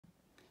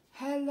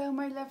Hello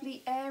my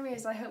lovely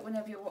Aries, I hope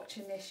whenever you're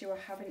watching this you are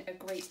having a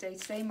great day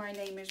today. My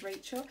name is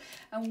Rachel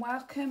and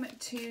welcome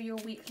to your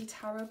weekly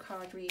tarot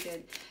card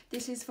reading.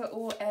 This is for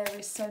all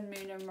Aries, Sun,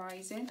 Moon and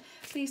Rising.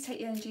 Please take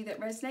the energy that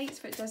resonates.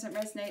 If it doesn't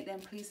resonate,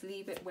 then please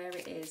leave it where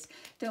it is.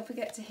 Don't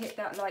forget to hit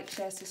that like,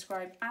 share,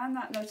 subscribe and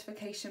that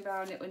notification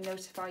bell, and it will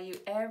notify you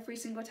every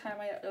single time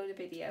I upload a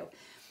video.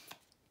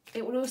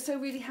 It will also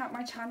really help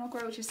my channel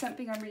grow, which is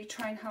something I'm really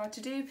trying hard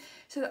to do,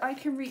 so that I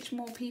can reach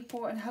more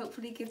people and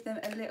hopefully give them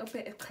a little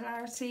bit of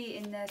clarity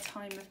in their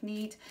time of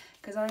need,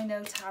 because I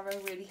know tarot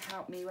really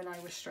helped me when I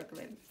was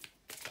struggling.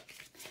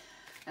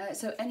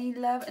 So any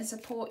love and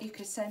support you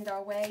could send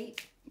our way,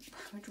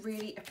 I would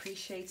really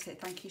appreciate it.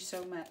 Thank you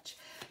so much.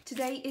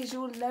 Today is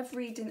your love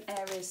reading,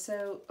 Aries,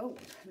 so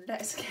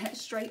let's get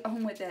straight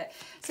on with it.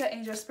 So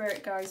angel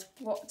spirit guys,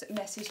 what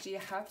message do you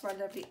have for our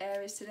lovely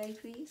Aries today,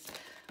 please?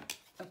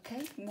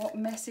 Okay, what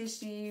message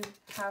do you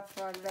have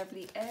for our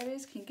lovely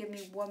Aries? Can you give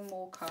me one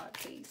more card,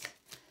 please?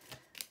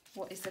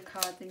 What is the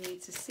card they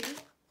need to see?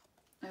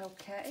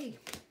 Okay.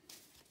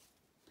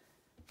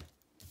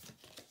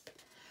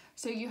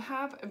 So you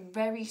have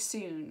very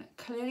soon.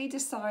 Clearly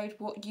decide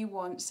what you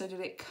want so that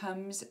it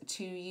comes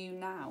to you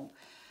now.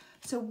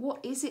 So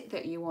what is it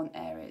that you want,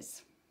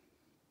 Aries?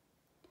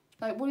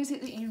 Like, what is it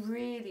that you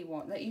really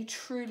want, that you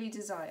truly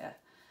desire?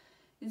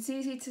 It's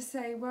easy to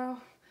say,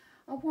 well,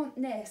 I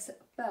want this,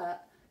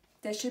 but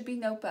there should be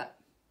no but.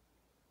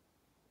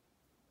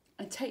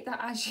 And take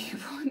that as you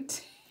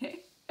want to.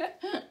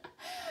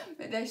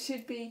 But there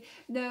should be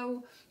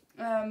no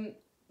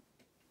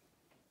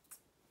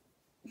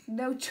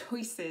no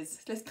choices.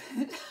 Let's put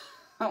it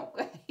that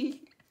way.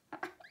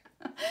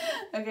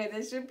 Okay,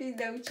 there should be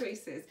no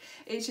choices.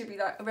 It should be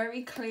like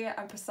very clear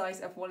and precise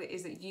of what it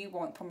is that you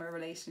want from a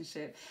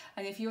relationship.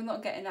 And if you're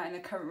not getting that in the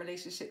current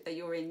relationship that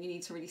you're in, you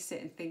need to really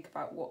sit and think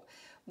about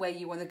where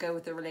you want to go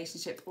with the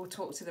relationship, or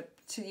talk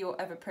to your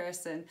other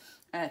person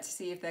to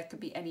see if there could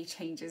be any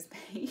changes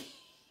made.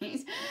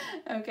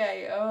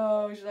 Okay,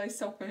 should I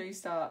stop and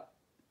restart?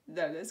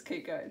 No, let's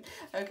keep going.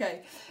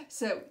 Okay,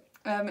 so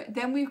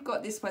then we've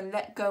got this one: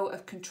 let go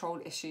of control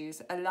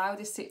issues, allow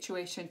the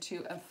situation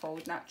to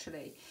unfold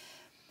naturally.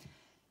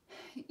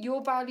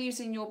 Your values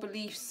and your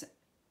beliefs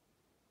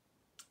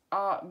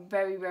are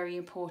very, very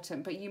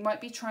important, but you might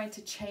be trying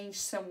to change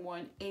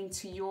someone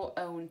into your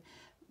own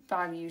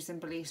values and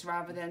beliefs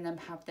rather than them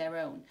have their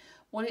own.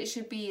 What it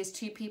should be is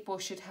two people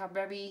should have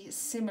very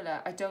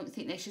similar. I don't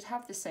think they should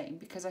have the same,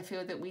 because I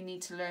feel that we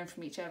need to learn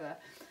from each other.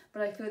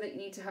 But I feel that you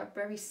need to have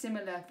very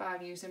similar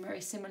values and very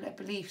similar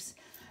beliefs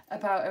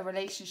about a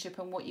relationship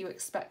and what you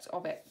expect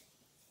of it,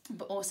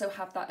 but also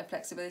have that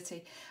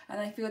flexibility. And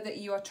I feel that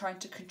you are trying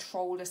to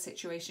control a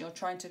situation, you're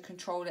trying to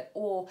control it,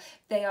 or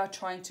they are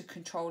trying to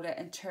control it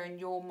and turn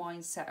your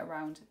mindset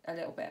around a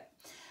little bit.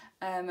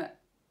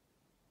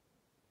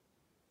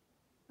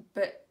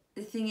 But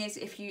the thing is,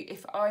 if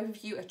either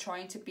of you are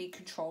trying to be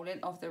controlling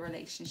of the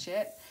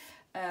relationship,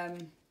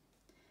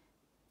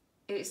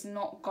 it's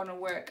not gonna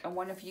work, and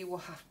one of you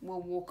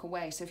will walk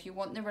away. So if you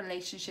want the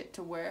relationship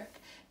to work,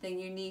 then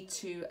you need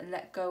to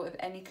let go of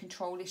any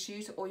control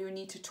issues, or you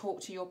need to talk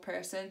to your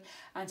person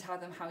and tell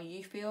them how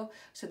you feel,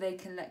 so they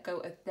can let go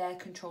of their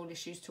control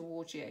issues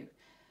towards you.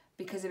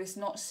 Because if it's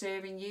not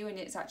serving you and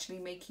it's actually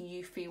making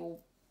you feel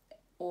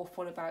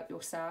awful about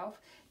yourself,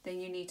 then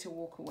you need to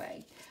walk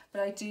away.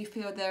 But I do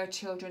feel there are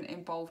children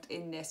involved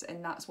in this,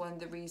 and that's one of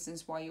the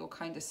reasons why you're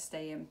kind of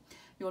staying.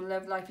 Your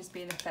love life is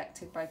being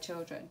affected by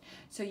children.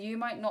 So you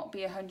might not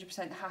be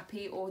 100%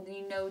 happy, or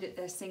you know that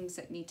there's things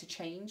that need to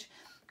change,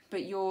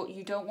 but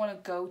you don't want to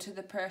go to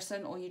the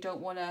person, or you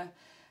don't want to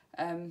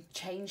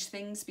change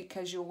things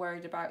because you're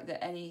worried about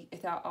that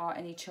if there are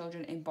any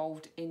children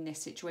involved in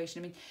this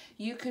situation. I mean,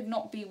 you could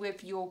not be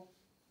with the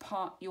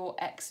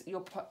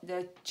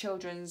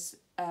children's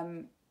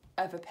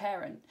other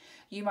parent.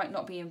 You might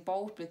not be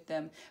involved with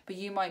them, but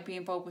you might be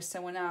involved with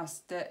someone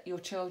else that your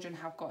children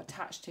have got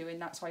attached to, and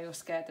that's why you're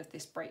scared of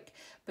this break.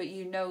 But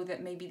you know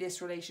that maybe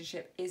this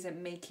relationship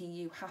isn't making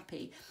you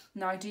happy.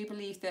 Now, I do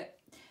believe that,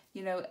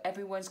 you know,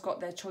 everyone's got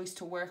their choice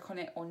to work on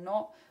it or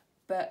not,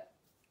 but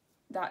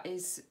that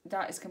is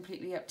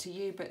completely up to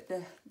you. But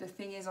the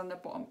thing is, on the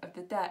bottom of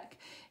the deck,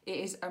 it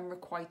is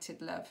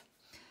unrequited love.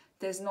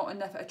 There's not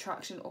enough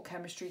attraction or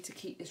chemistry to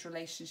keep this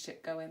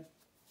relationship going.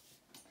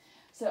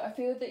 So I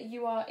feel that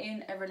you are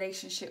in a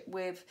relationship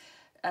with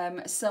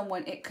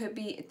someone. It could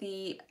be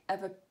the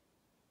other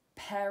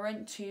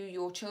parent to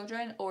your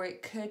children, or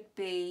it could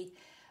be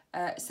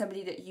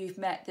somebody that you've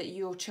met that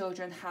your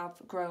children have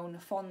grown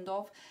fond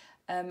of,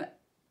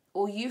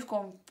 or you've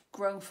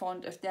grown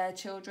fond of their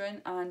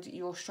children and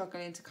you're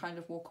struggling to kind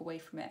of walk away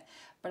from it.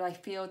 But I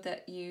feel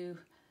that you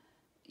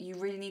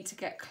really need to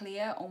get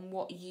clear on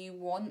what you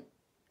want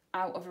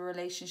out of a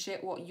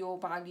relationship, what your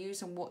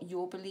values and what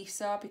your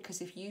beliefs are,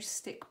 because if you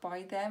stick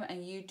by them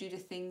and you do the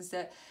things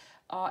that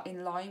are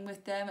in line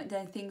with them,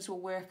 then things will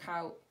work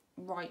out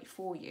right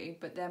for you.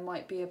 But there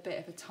might be a bit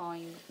of a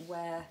time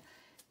where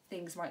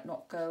things might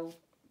not go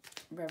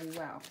very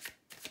well.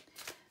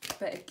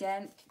 But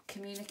again,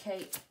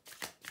 communicate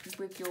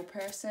with your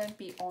person,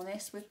 be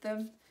honest with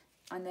them,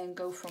 and then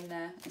go from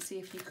there and see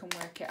if you can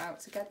work it out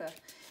together.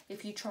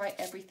 If you try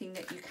everything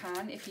that you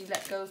can, if you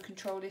let go of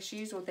control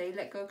issues or they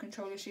let go of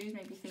control issues,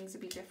 maybe things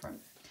will be different.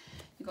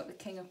 You've got the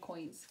King of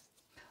Coins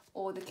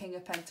or the King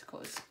of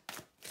Pentacles.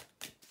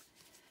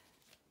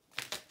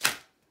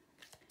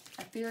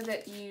 I feel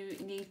that you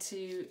need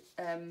to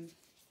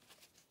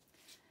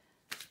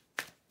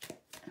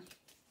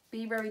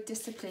be very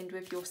disciplined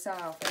with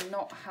yourself and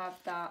not have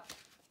that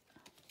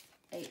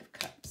Eight of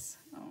Cups.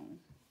 Oh,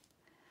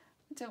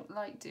 I don't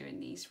like doing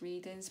these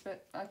readings,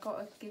 but I've got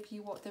to give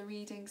you what the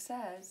reading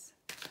says.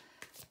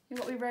 You've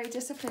got to be very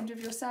disciplined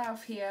with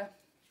yourself here.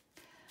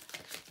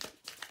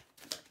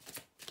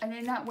 And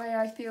in that way,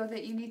 I feel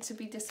that you need to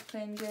be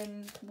disciplined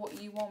in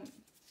what you want.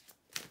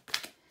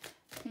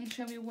 Can you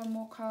show me one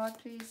more card,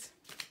 please?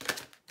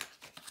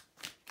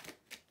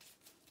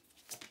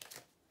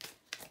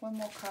 One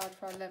more card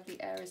for our lovely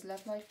Aries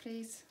love life,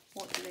 please.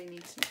 What do they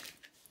need to know?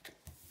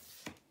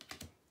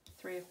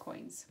 Three of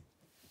Coins.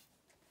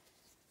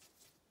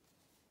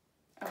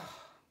 Oh.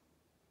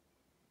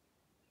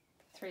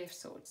 Three of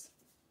Swords.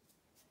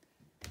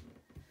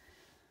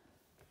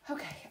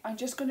 Okay, I'm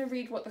just going to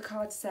read what the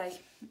cards say,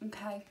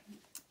 okay?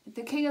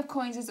 The King of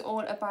Coins is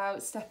all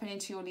about stepping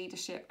into your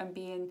leadership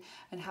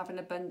and having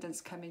abundance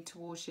coming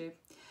towards you.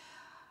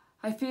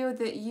 I feel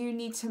that you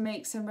need to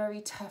make some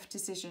very tough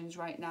decisions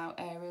right now,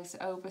 Aries,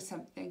 over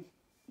something.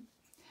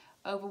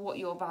 Over what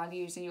your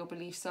values and your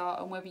beliefs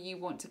are and whether you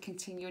want to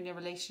continue in a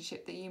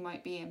relationship that you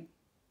might be in.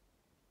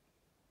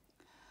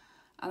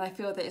 And I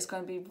feel that it's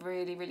going to be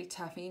really, really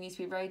tough. And you need to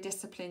be very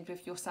disciplined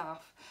with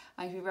yourself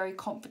and be very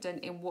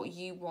confident in what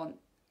you want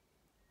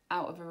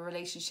out of a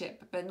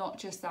relationship, but not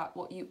just that,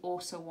 what you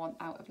also want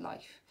out of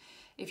life.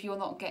 If you're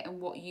not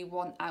getting what you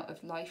want out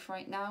of life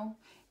right now,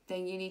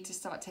 then you need to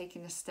start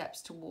taking the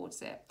steps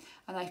towards it.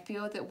 And I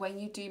feel that when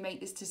you do make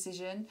this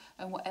decision,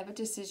 and whatever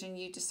decision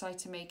you decide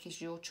to make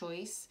is your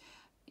choice,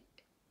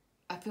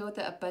 I feel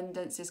that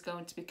abundance is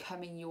going to be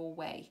coming your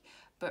way.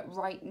 But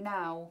right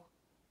now,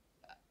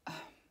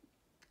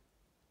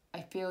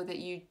 I feel that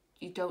you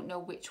don't know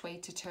which way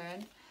to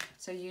turn.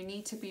 So you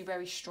need to be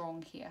very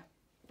strong here.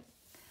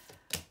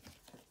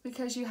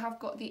 Because you have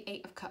got the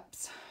Eight of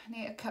Cups. And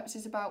the Eight of Cups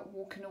is about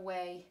walking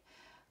away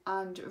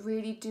and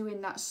really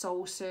doing that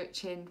soul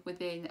searching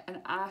within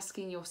and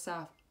asking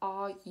yourself,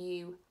 are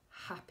you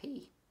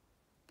happy?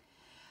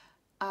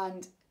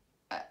 And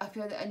I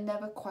feel that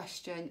another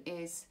question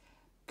is,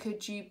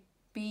 could you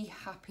be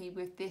happy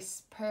with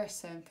this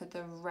person for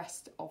the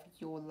rest of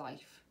your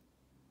life?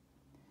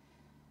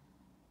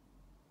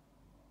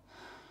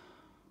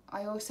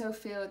 I also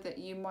feel that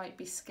you might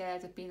be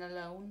scared of being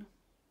alone.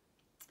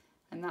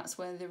 And that's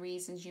one of the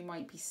reasons you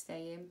might be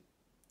staying.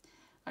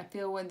 I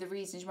feel one of the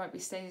reasons you might be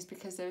staying is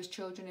because there's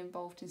children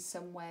involved in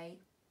some way.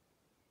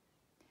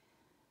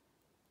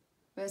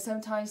 But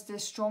sometimes the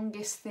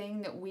strongest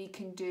thing that we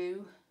can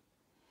do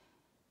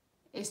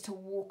is to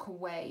walk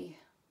away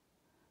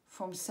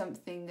from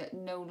something that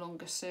no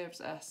longer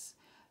serves us.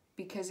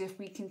 Because if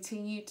we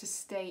continue to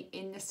stay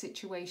in the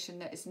situation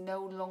that is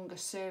no longer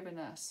serving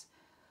us,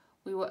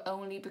 we will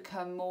only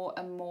become more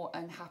and more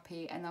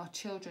unhappy, and our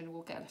children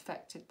will get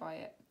affected by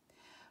it.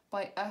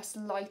 By us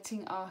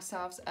lighting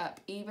ourselves up,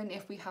 even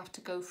if we have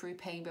to go through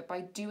pain, but by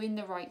doing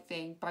the right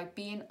thing, by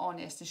being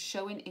honest and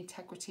showing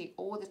integrity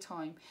all the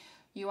time,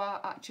 you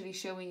are actually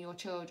showing your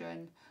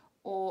children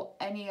or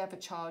any other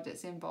child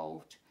that's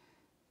involved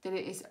that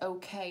it is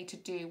okay to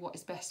do what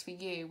is best for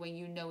you when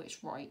you know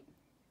it's right.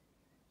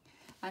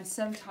 And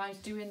sometimes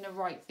doing the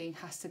right thing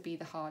has to be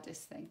the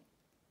hardest thing.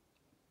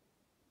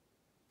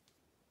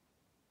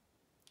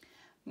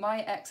 My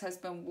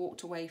ex-husband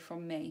walked away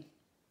from me.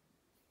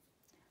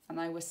 And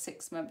I was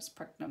 6 months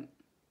pregnant.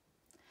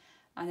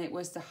 And it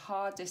was the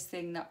hardest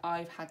thing that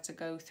I've had to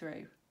go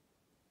through.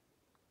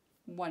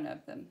 One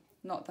of them,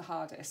 not the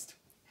hardest.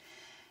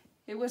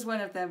 It was one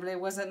of them, but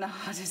it wasn't the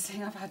hardest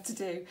thing I've had to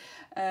do.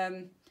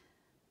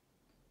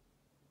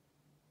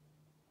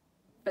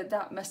 But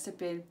that must have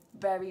been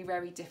very,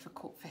 very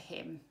difficult for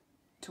him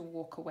to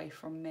walk away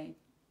from me.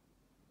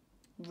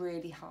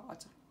 Really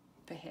hard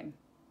for him.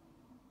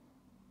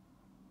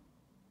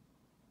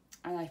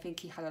 And I think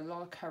he had a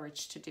lot of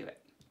courage to do it.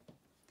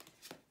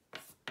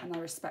 And I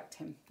respect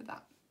him for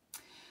that.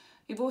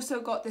 You've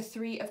also got the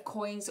Three of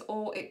Coins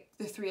or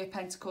the Three of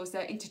Pentacles.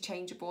 They're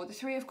interchangeable. The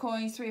Three of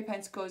Coins, Three of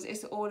Pentacles,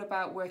 it's all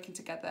about working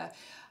together.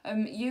 I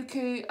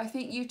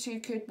think you two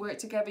could work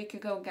together. You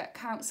could go and get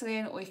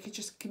counselling, or you could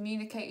just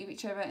communicate with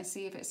each other and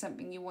see if it's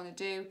something you want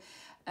to do.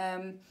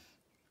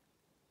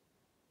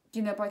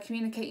 You know, by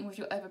communicating with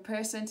your other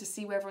person to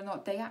see whether or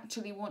not they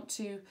actually want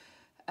to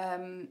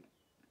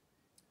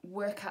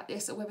work at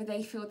this, or whether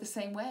they feel the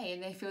same way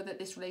and they feel that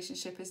this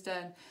relationship is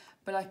done.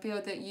 But I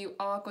feel that you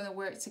are going to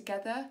work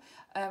together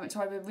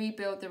to either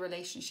rebuild the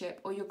relationship,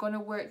 or you're going to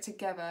work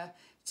together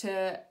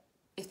to,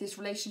 if this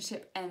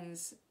relationship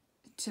ends,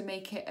 to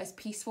make it as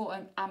peaceful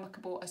and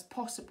amicable as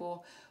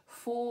possible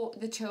for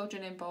the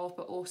children involved,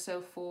 but also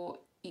for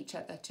each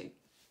other too.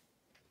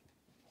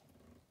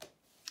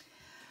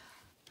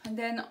 And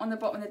then on the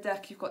bottom of the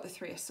deck, you've got the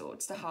Three of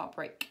Swords, the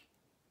heartbreak.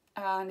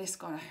 And it's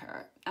going to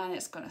hurt, and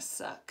it's going to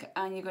suck,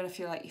 and you're going to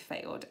feel like you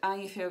failed,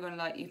 and you feel going to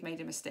like you've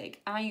made a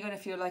mistake, and you're going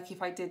to feel like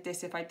if I did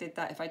this, if I did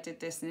that, if I did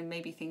this, then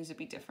maybe things would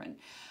be different,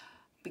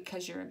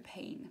 because you're in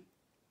pain.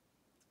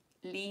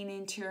 Lean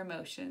into your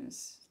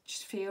emotions.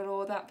 Just feel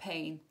all that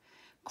pain.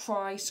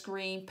 Cry,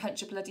 scream,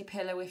 punch a bloody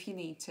pillow if you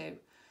need to.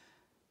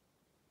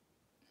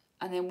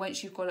 And then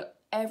once you've got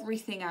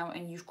everything out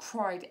and you've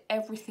cried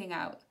everything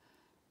out,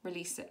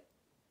 release it.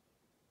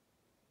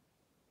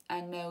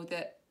 And know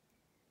that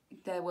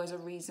there was a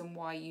reason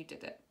why you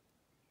did it.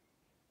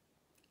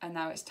 And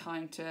now it's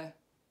time to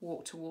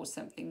walk towards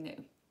something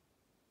new.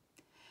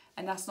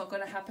 And that's not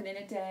going to happen in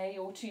a day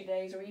or 2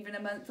 days or even a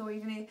month or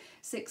even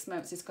 6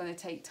 months. It's going to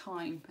take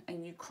time.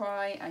 And you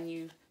cry and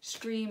you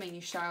scream and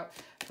you shout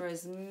for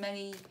as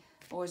many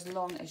or as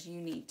long as you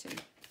need to.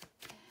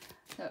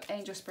 So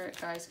angel spirit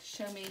guys,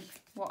 show me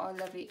what our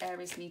lovely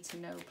Aries need to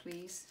know,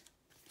 please,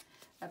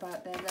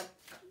 about their love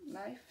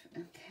life.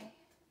 Okay.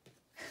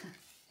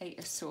 8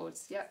 of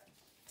Swords, yep.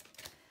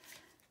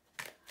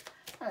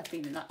 I have a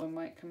feeling that one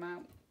might come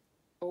out.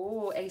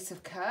 Oh, Ace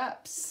of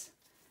Cups.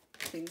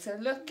 Things are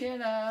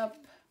looking up.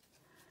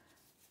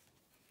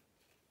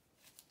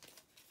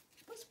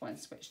 Was one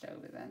switched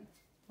over then?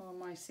 Or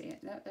am I seeing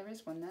it? No, there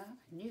is one there.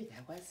 I knew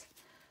there was.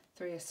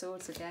 3 of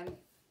Swords again.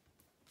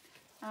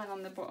 And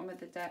on the bottom of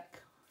the deck,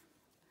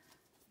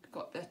 we've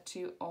got the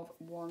 2 of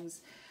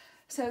Wands.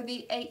 So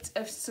the 8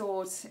 of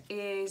Swords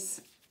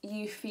is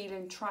you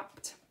feeling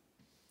trapped.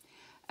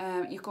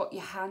 You've got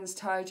your hands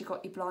tied, you've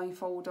got your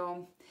blindfold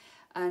on.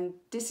 And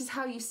this is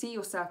how you see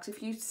yourself. Because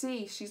if you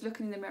see, she's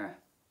looking in the mirror.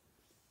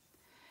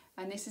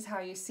 And this is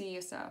how you see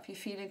yourself. You're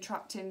feeling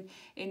trapped in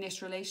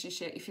this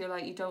relationship. You feel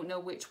like you don't know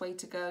which way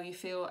to go. You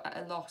feel at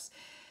a loss.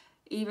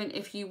 Even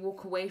if you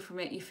walk away from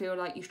it, you feel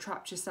like you've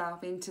trapped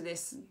yourself into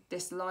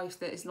this life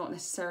that is not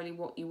necessarily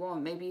what you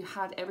want. Maybe you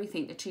had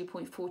everything, the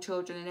 2.4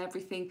 children and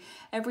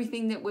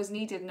everything that was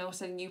needed. And all of a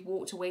sudden you've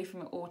walked away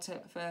from it all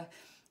for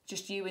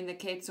just you and the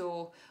kids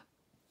or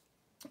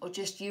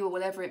just you or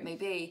whatever it may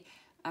be.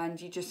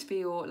 And you just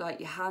feel like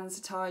your hands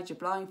are tied, your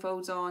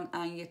blindfolds on,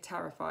 and you're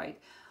terrified.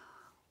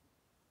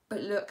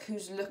 But look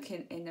who's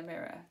looking in the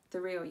mirror,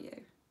 the real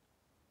you.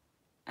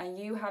 And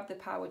you have the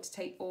power to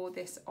take all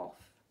this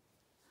off.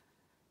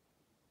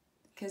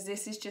 Because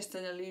this is just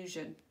an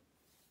illusion.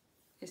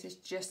 This is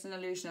just an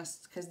illusion,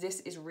 because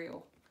this is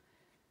real.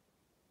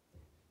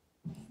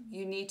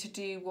 You need to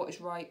do what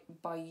is right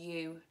by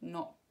you,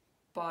 not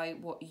by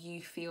what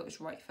you feel is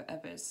right for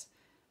others.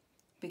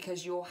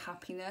 Because your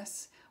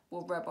happiness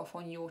will rub off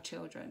on your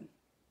children.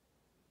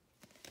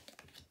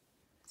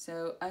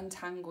 So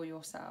untangle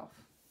yourself.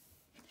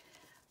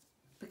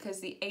 Because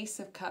the Ace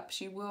of Cups,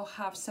 you will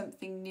have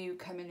something new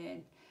coming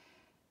in.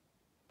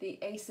 The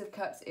Ace of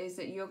Cups is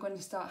that you're going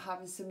to start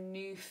having some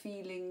new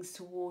feelings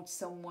towards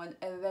someone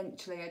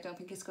eventually. I don't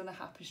think it's going to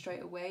happen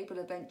straight away, but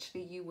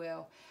eventually you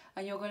will.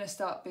 And you're going to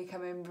start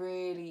becoming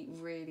really,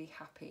 really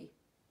happy.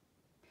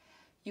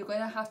 You're going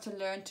to have to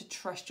learn to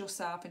trust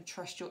yourself and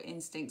trust your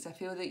instincts. I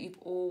feel that you've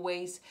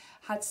always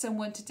had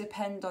someone to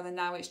depend on and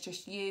now it's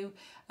just you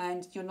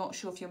and you're not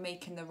sure if you're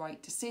making the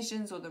right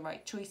decisions or the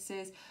right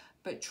choices,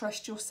 but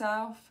trust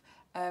yourself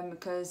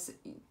because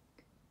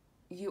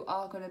you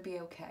are going to be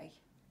okay.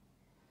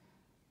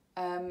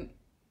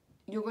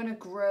 You're going to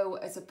grow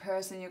as a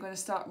person. You're going to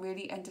start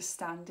really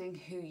understanding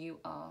who you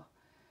are.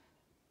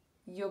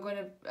 You're going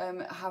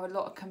to have a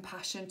lot of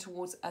compassion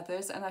towards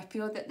others, and I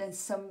feel that then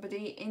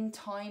somebody in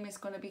time is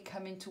going to be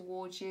coming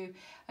towards you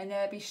and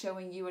they'll be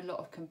showing you a lot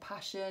of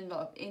compassion, a lot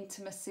of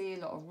intimacy, a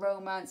lot of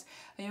romance,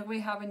 and you're going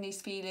to be having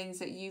these feelings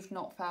that you've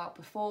not felt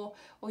before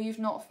or you've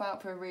not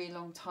felt for a really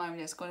long time,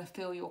 and it's going to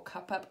fill your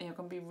cup up and you're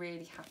going to be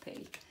really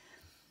happy.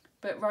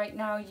 But right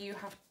now you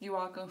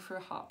are going through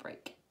a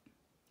heartbreak.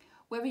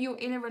 Whether you're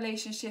in a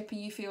relationship and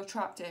you feel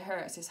trapped, it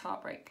hurts, it's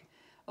heartbreak.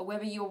 Or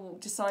whether you're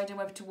deciding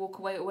whether to walk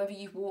away or whether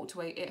you've walked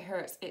away, it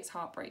hurts, it's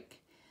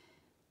heartbreak.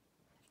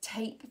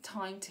 Take the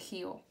time to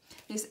heal.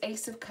 This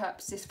Ace of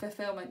Cups, this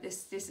fulfillment,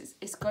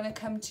 it's going to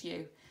come to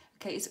you.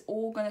 Okay, it's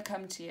all going to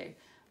come to you.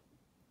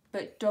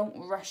 But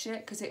don't rush it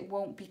because it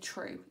won't be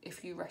true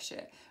if you rush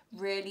it.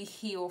 Really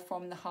heal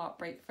from the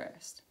heartbreak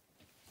first.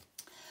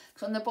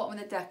 So on the bottom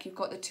of the deck, you've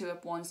got the 2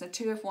 of Wands. The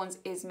 2 of Wands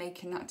is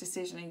making that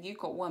decision and you've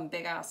got one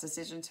big ass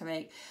decision to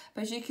make.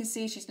 But as you can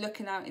see, she's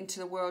looking out into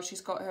the world.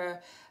 She's got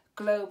her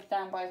globe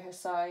down by her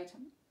side.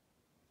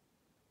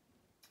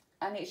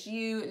 And it's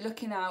you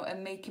looking out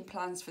and making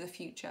plans for the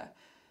future.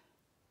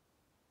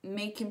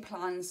 Making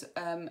plans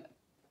and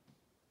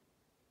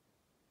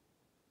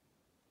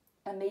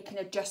making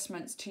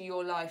adjustments to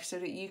your life so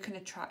that you can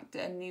attract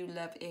a new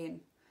love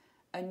in.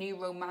 A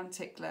new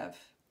romantic love.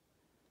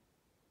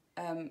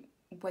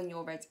 When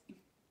you're ready.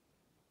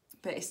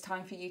 But it's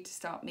time for you to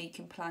start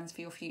making plans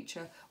for your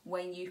future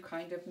when you've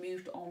kind of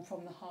moved on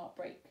from the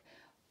heartbreak.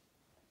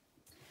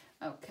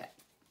 Okay.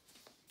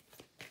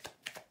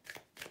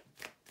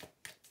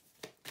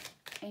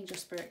 Angel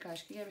Spirit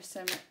guys, can you give us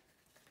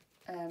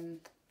some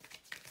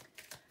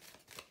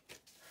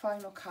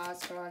final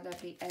cards for our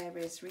lovely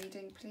Aries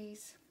reading,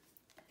 please.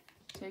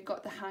 So we've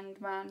got the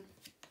Hanged Man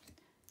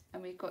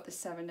and we've got the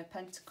Seven of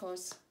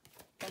Pentacles.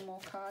 One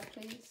more card,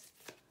 please.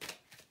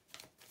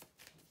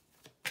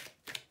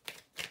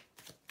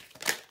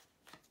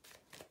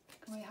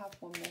 Can we have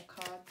one more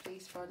card,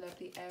 please, for our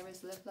lovely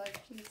Aries love life,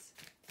 please?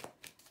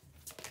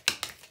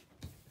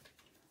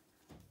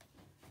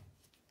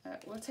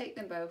 We'll take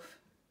them both.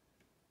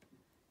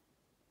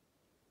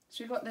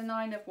 So we've got the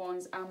Nine of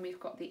Wands and we've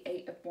got the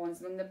Eight of Wands,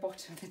 and on the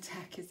bottom of the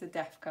deck is the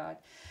Death card.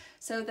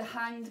 So the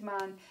Hanged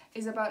Man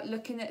is about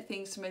looking at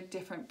things from a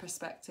different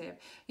perspective.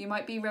 You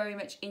might be very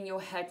much in your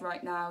head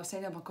right now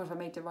saying, oh my God, have I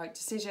made the right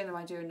decision? Am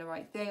I doing the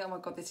right thing? Oh my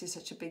God, this is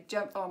such a big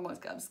jump. Oh my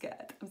God, I'm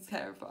scared. I'm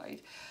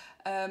terrified.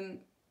 So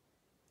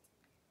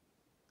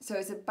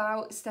it's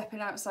about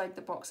stepping outside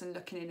the box and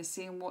looking in and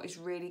seeing what is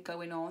really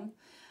going on,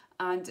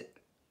 and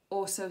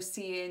also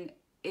seeing,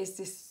 is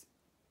this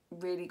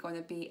really going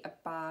to be a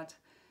bad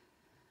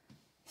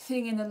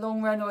thing in the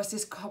long run, or is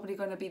this probably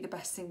going to be the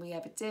best thing we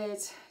ever did?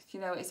 You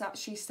know, it's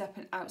actually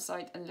stepping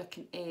outside and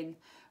looking in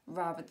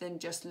rather than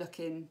just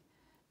looking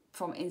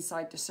from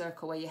inside the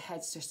circle where your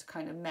head's just a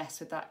kind of mess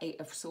with that Eight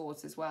of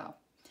Swords as well.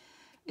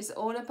 It's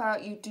all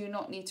about, you do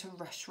not need to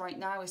rush right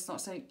now. It's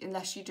not so,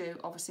 unless you do,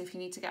 obviously if you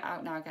need to get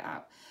out now, get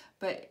out.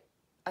 But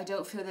I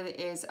don't feel that it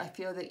is. I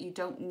feel that you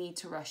don't need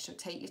to rush. So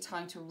take your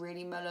time to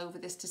really mull over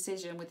this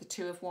decision with the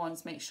Two of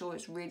Wands. Make sure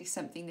it's really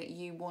something that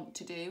you want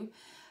to do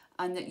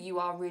and that you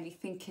are really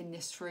thinking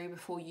this through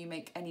before you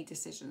make any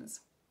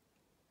decisions.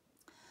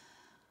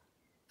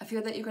 I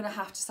feel that you're going to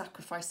have to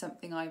sacrifice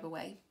something either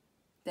way.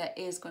 There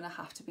is going to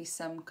have to be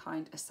some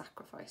kind of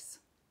sacrifice.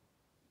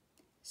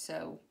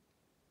 So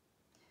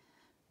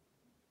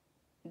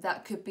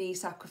that could be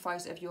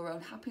sacrifice of your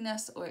own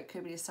happiness, or it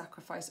could be a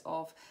sacrifice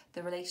of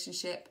the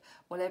relationship,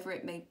 whatever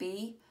it may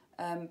be.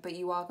 But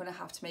you are going to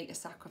have to make a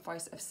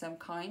sacrifice of some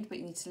kind, but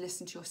you need to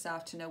listen to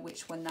yourself to know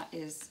which one that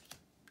is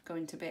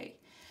going to be.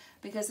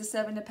 Because the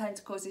Seven of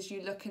Pentacles is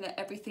you looking at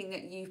everything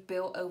that you've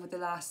built over the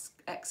last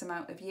X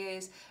amount of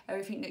years,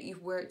 everything that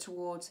you've worked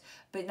towards,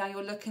 but now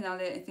you're looking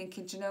at it and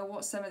thinking, do you know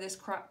what, some of this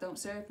crap don't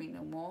serve me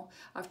no more.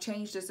 I've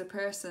changed as a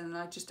person and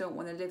I just don't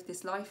want to live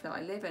this life that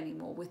I live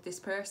anymore with this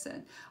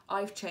person.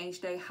 I've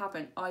changed, they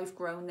haven't. I've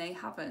grown, they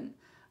haven't.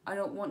 I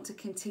don't want to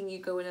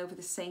continue going over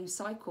the same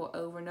cycle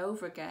over and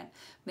over again.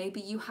 Maybe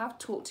you have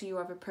talked to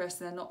your other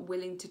person and not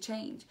willing to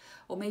change.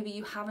 Or maybe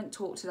you haven't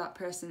talked to that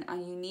person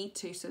and you need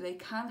to, so they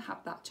can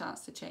have that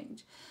chance to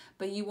change.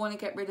 But you want to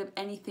get rid of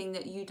anything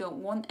that you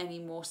don't want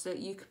anymore so that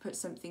you could put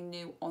something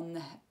new on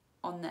there.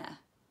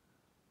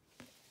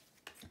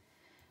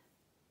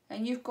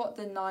 And you've got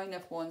the Nine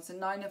of Wands. The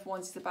Nine of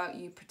Wands is about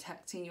you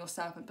protecting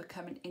yourself and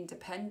becoming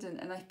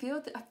independent. And I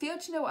feel, do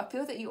you know what? I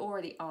feel that you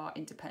already are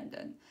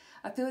independent.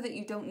 I feel that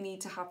you don't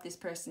need to have this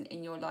person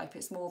in your life.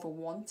 It's more of a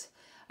want.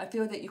 I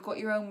feel that you've got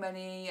your own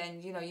money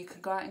and, you know, you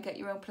can go out and get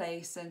your own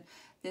place. And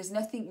there's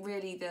nothing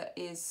really that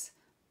is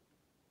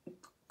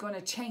going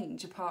to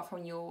change apart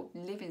from your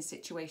living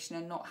situation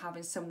and not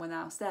having someone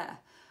else there.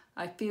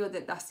 I feel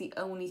that that's the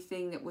only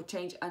thing that would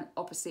change. And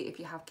obviously, if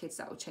you have kids,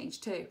 that will change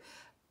too.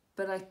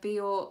 But I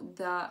feel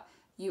that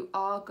you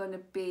are going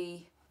to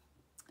be,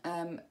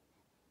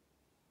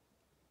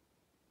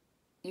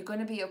 you're going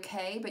to be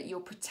okay, but you're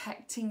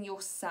protecting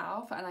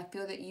yourself. And I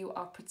feel that you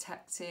are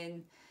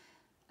protecting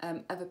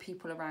other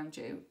people around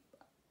you,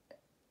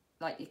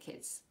 like your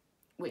kids,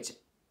 which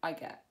I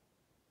get.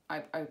 I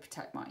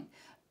protect mine.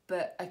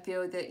 But I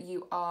feel that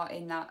you are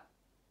in that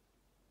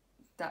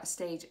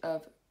stage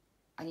of,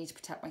 I need to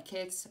protect my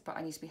kids, but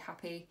I need to be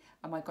happy.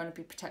 Am I going to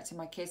be protecting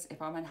my kids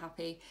if I'm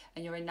unhappy?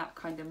 And you're in that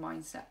kind of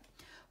mindset.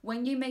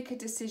 When you make a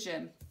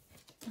decision,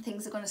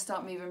 things are going to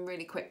start moving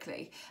really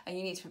quickly and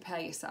you need to prepare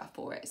yourself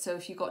for it. So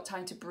if you've got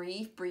time to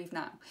breathe, breathe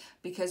now.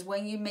 Because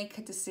when you make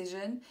a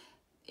decision,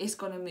 it's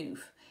going to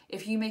move.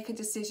 If you make a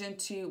decision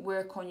to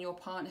work on your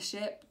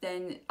partnership,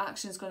 then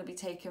action is going to be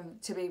taken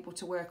to be able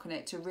to work on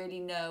it, to really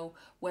know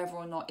whether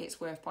or not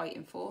it's worth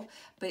fighting for.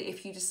 But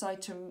if you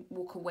decide to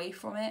walk away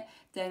from it,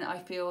 then I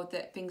feel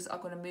that things are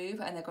going to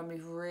move and they're going to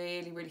move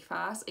really, really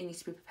fast. And you need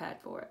to be prepared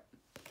for it.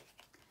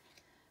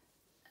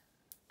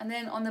 And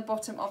then on the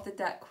bottom of the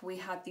deck, we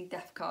had the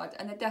Death card.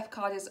 And the Death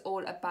card is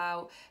all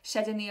about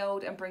shedding the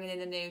old and bringing in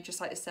the new, just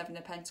like the Seven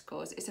of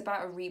Pentacles. It's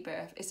about a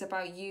rebirth. It's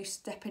about you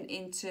stepping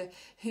into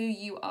who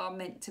you are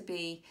meant to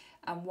be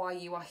and why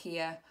you are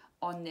here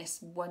on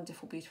this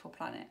wonderful, beautiful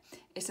planet.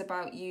 It's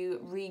about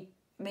you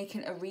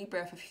making a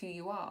rebirth of who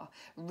you are,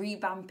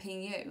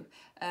 revamping you.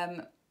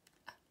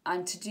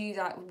 And to do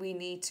that, we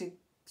need to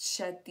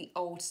shed the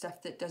old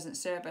stuff that doesn't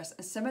serve us.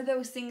 And some of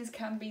those things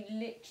can be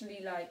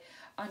literally like,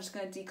 I'm just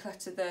going to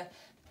declutter the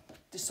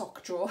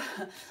sock drawer,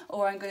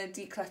 or I'm going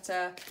to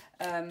declutter,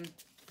 I'm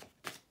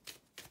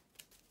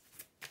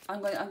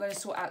going to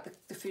sort out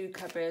the food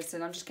cupboards,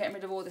 and I'm just getting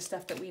rid of all the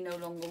stuff that we no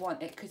longer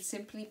want. It could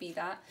simply be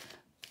that,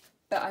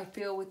 but I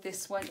feel with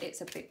this one,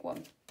 it's a big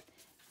one.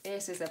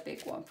 This is a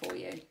big one for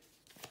you.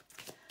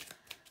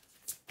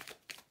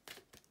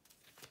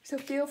 So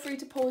feel free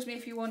to pause me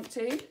if you want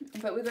to,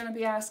 but we're going to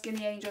be asking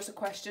the angels a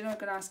question. We're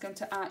going to ask them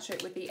to answer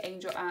it with the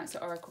Angel Answer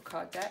Oracle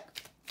card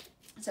deck.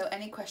 So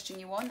any question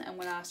you want, and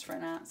we'll ask for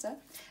an answer.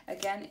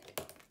 Again,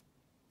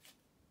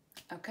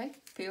 okay,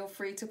 feel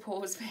free to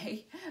pause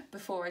me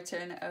before I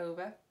turn it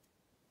over.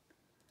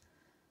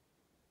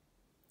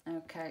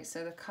 Okay,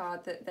 so the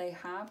card that they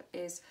have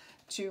is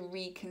to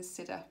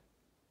reconsider.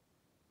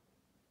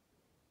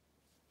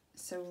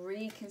 So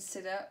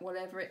reconsider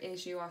whatever it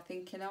is you are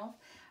thinking of,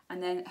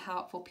 and then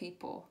helpful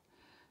people.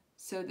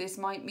 So this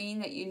might mean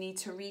that you need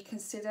to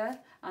reconsider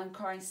and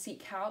try and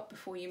seek help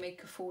before you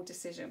make a full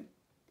decision.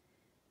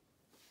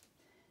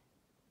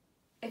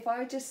 If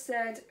I just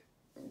said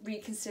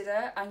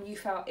reconsider and you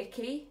felt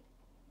icky,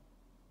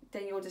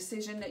 then your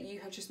decision that you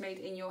had just made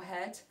in your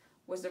head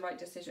was the right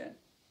decision.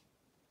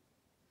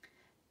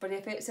 But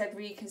if it said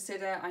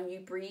reconsider and you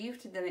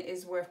breathed, then it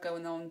is worth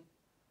going on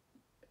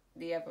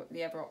the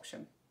other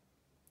option.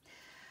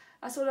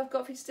 That's all I've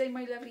got for you today,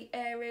 my lovely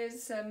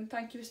Aries.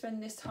 Thank you for spending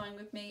this time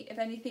with me. If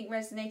anything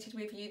resonated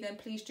with you, then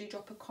please do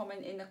drop a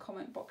comment in the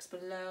comment box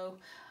below.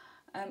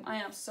 I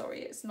am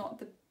sorry, it's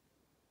not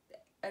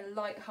a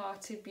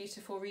light-hearted,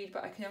 beautiful read,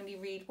 but I can only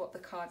read what the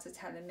cards are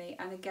telling me.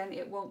 And again,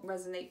 it won't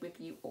resonate with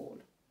you all.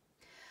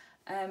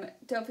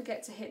 Don't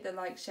forget to hit the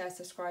like, share,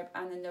 subscribe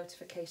and the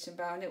notification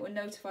bell, and it will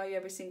notify you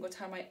every single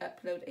time I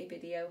upload a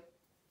video.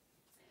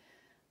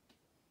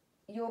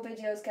 Your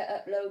videos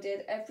get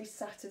uploaded every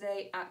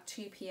Saturday at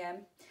 2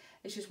 PM.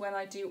 It's just when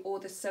I do all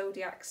the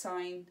zodiac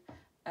sign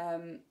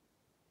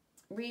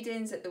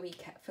readings at the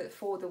weekend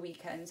for the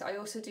weekends. I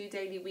also do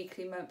daily,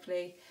 weekly,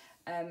 monthly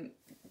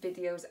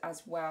videos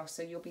as well,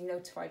 so you'll be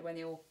notified when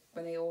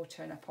they all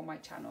turn up on my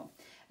channel.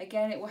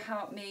 Again, it will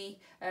help me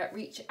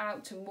reach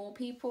out to more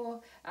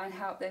people and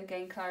help them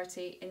gain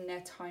clarity in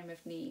their time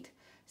of need.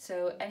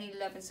 So any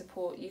love and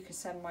support you can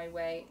send my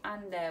way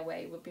and their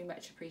way would be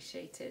much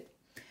appreciated.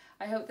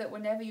 I hope that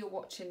whenever you're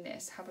watching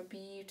this, have a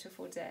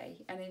beautiful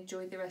day and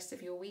enjoy the rest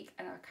of your week,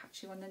 and I'll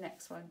catch you on the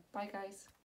next one. Bye guys.